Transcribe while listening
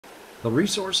The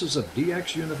resources of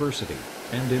DX University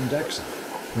and Indexa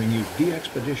bring you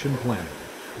DXpedition Planning,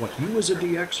 what you as a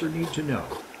DXer need to know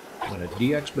when a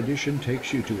DXpedition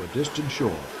takes you to a distant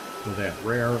shore for that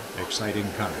rare, exciting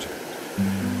contact.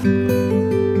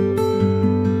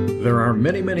 There are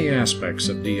many aspects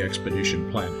of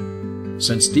DXpedition planning.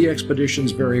 Since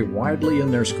DXpeditions vary widely in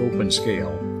their scope and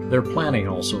scale, their planning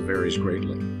also varies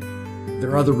greatly.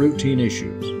 There are the routine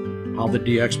issues: how the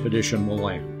DXpedition will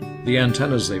land, the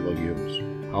antennas they will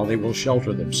use, how they will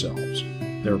shelter themselves,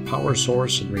 their power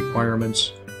source and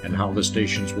requirements, and how the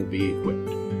stations will be equipped.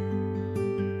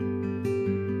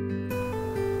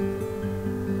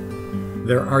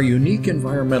 There are unique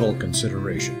environmental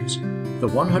considerations. The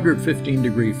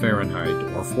 115° Fahrenheit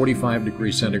or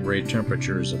 45° centigrade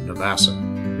temperatures of Navassa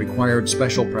required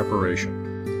special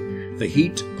preparation. The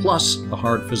heat plus the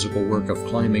hard physical work of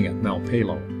climbing at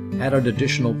Malpelo added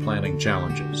additional planning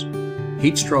challenges.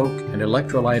 Heat stroke and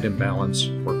electrolyte imbalance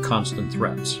were constant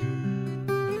threats.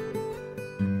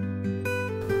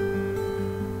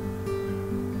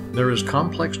 There is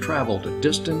complex travel to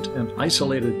distant and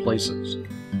isolated places.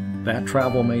 That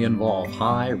travel may involve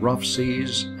high, rough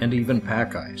seas and even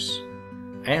pack ice.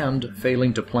 And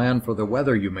failing to plan for the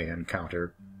weather you may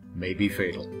encounter may be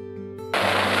fatal.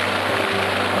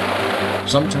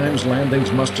 Sometimes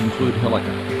landings must include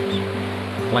helicopters.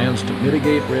 Plans to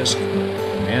mitigate risk,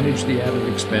 manage the added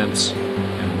expense,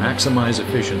 and maximize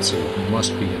efficiency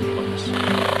must be in place.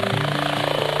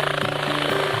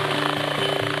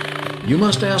 You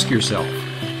must ask yourself,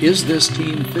 is this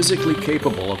team physically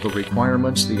capable of the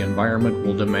requirements the environment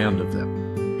will demand of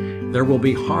them? There will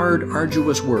be hard,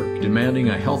 arduous work demanding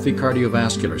a healthy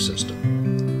cardiovascular system.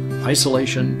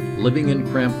 Isolation, living in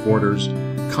cramped quarters,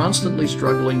 constantly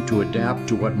struggling to adapt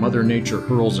to what Mother Nature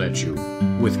hurls at you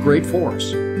with great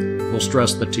force will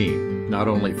stress the team, not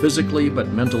only physically but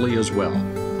mentally as well.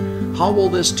 How will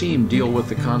this team deal with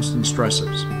the constant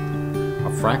stresses?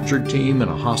 A fractured team in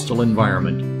a hostile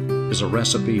environment is a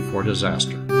recipe for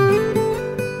disaster.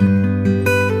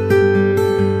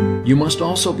 You must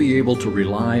also be able to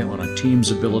rely on a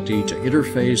team's ability to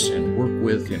interface and work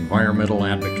with environmental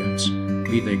advocates,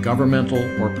 be they governmental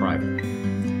or private.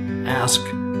 Ask,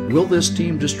 will this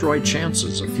team destroy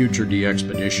chances of future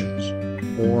DXpeditions?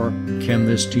 Or can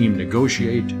this team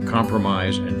negotiate,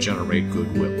 compromise, and generate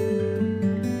goodwill?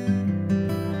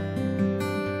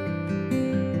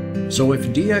 So if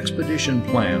DXpedition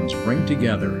plans bring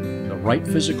together the right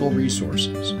physical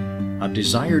resources, a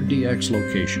desired DX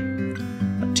location,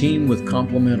 a team with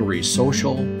complementary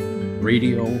social,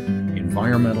 radio,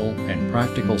 environmental, and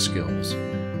practical skills,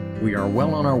 we are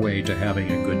well on our way to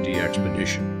having a good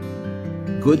DXpedition.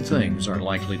 Good things are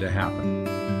likely to happen.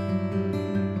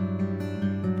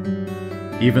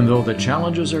 Even though the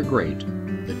challenges are great,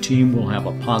 the team will have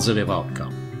a positive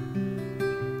outcome.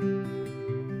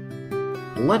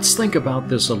 Let's think about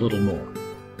this a little more.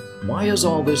 Why is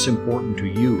all this important to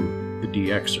you, the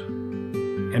DXer?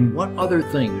 And what other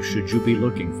things should you be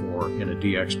looking for in a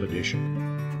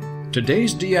DXpedition?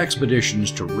 Today's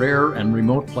DXpeditions to rare and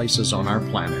remote places on our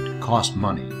planet cost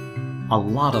money. A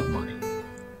lot of money.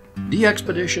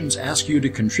 DXpeditions ask you to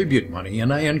contribute money,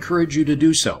 and I encourage you to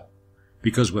do so,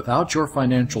 because without your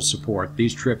financial support,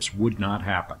 these trips would not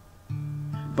happen.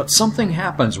 But something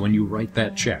happens when you write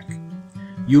that check.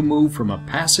 You move from a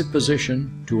passive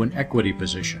position to an equity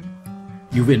position.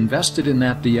 You've invested in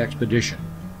that DXpedition.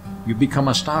 You become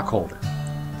a stockholder.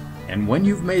 And when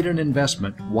you've made an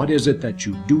investment, what is it that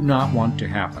you do not want to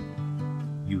happen?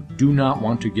 You do not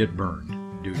want to get burned,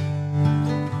 do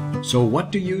you? So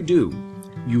what do?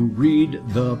 You read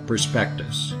the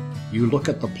prospectus. You look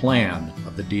at the plan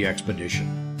of the DXpedition.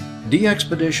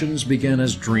 DXpeditions begin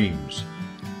as dreams.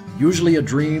 Usually a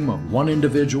dream of one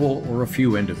individual or a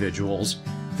few individuals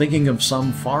thinking of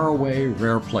some faraway,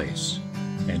 rare place.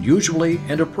 And usually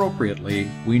and appropriately,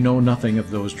 we know nothing of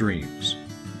those dreams.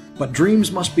 But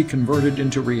dreams must be converted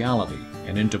into reality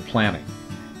and into planning,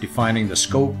 defining the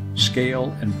scope,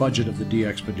 scale, and budget of the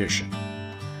DXpedition.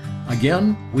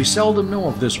 Again, we seldom know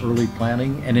of this early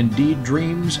planning, and indeed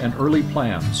dreams and early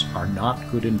plans are not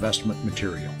good investment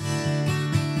material.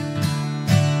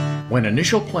 When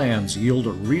initial plans yield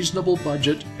a reasonable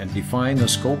budget and define the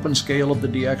scope and scale of the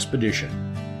DXpedition,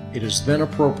 it is then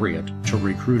appropriate to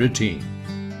recruit a team.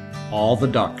 All the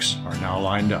ducks are now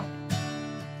lined up.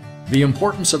 The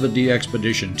importance of a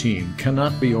DXpedition team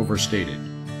cannot be overstated.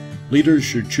 Leaders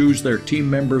should choose their team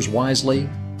members wisely,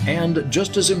 and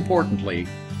just as importantly,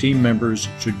 team members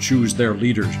should choose their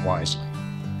leaders wisely.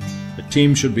 The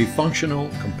team should be functional,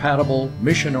 compatible,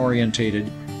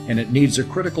 mission-orientated, and it needs a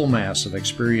critical mass of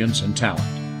experience and talent.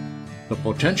 The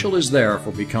potential is there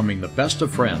for becoming the best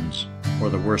of friends or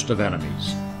the worst of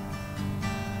enemies.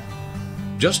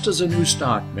 Just as a new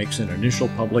stock makes an initial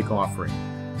public offering,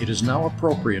 it is now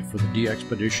appropriate for the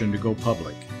DXpedition to go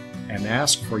public and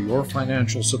ask for your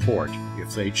financial support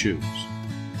if they choose.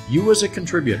 You as a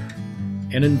contributor,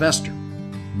 an investor,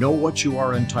 know what you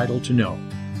are entitled to know: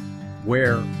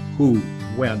 where, who,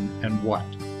 when, and what.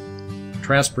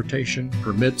 Transportation,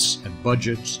 permits, and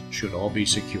budgets should all be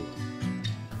secure.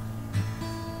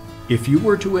 If you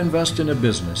were to invest in a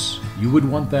business, you would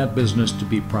want that business to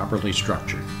be properly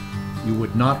structured. You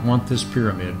would not want this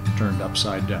pyramid turned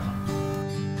upside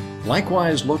down.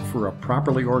 Likewise, look for a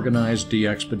properly organized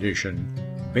DXpedition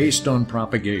based on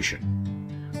propagation.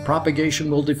 Propagation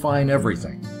will define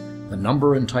everything: the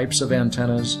number and types of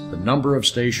antennas, the number of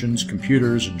stations,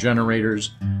 computers, and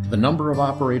generators, the number of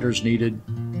operators needed,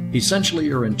 essentially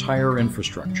your entire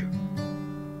infrastructure.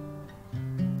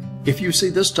 If you see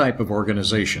this type of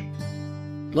organization,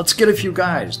 let's get a few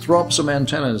guys, throw up some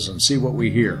antennas, and see what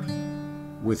we hear.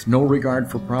 With no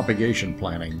regard for propagation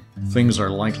planning, things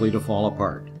are likely to fall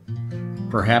apart.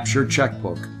 Perhaps your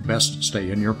checkbook best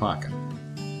stay in your pocket.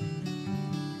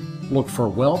 Look for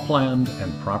well-planned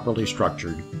and properly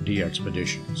structured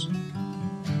DXpeditions.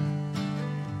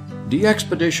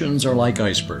 DXpeditions are like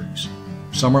icebergs.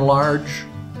 Some are large,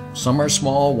 some are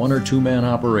small 1- or 2-man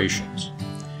operations.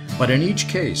 But in each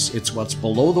case, it's what's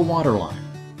below the waterline,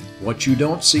 what you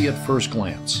don't see at first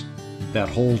glance, that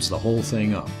holds the whole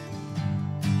thing up.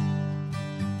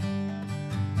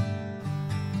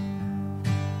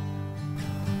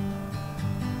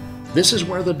 This is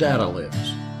where the data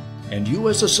lives, and you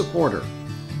as a supporter,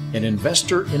 an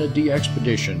investor in a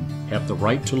DXpedition, have the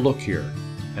right to look here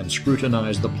and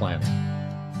scrutinize the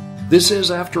planning. This is,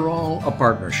 after all, a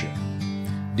partnership.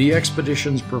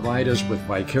 DXpeditions provide us with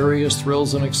vicarious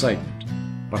thrills and excitement,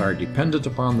 but are dependent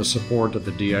upon the support of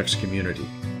the DX community.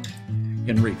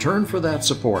 In return for that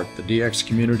support, the DX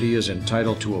community is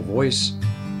entitled to a voice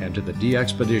and to the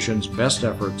DXpedition's best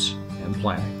efforts and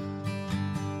planning.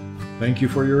 Thank you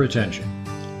for your attention.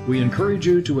 We encourage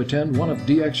you to attend one of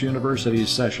DX University's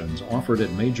sessions offered at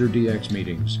major DX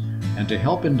meetings and to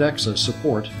help Indexa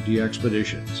support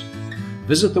DXpeditions.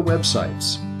 Visit the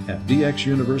websites at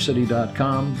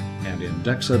dxuniversity.com and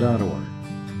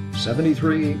indexa.org.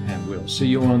 73, and we'll see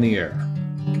you on the air.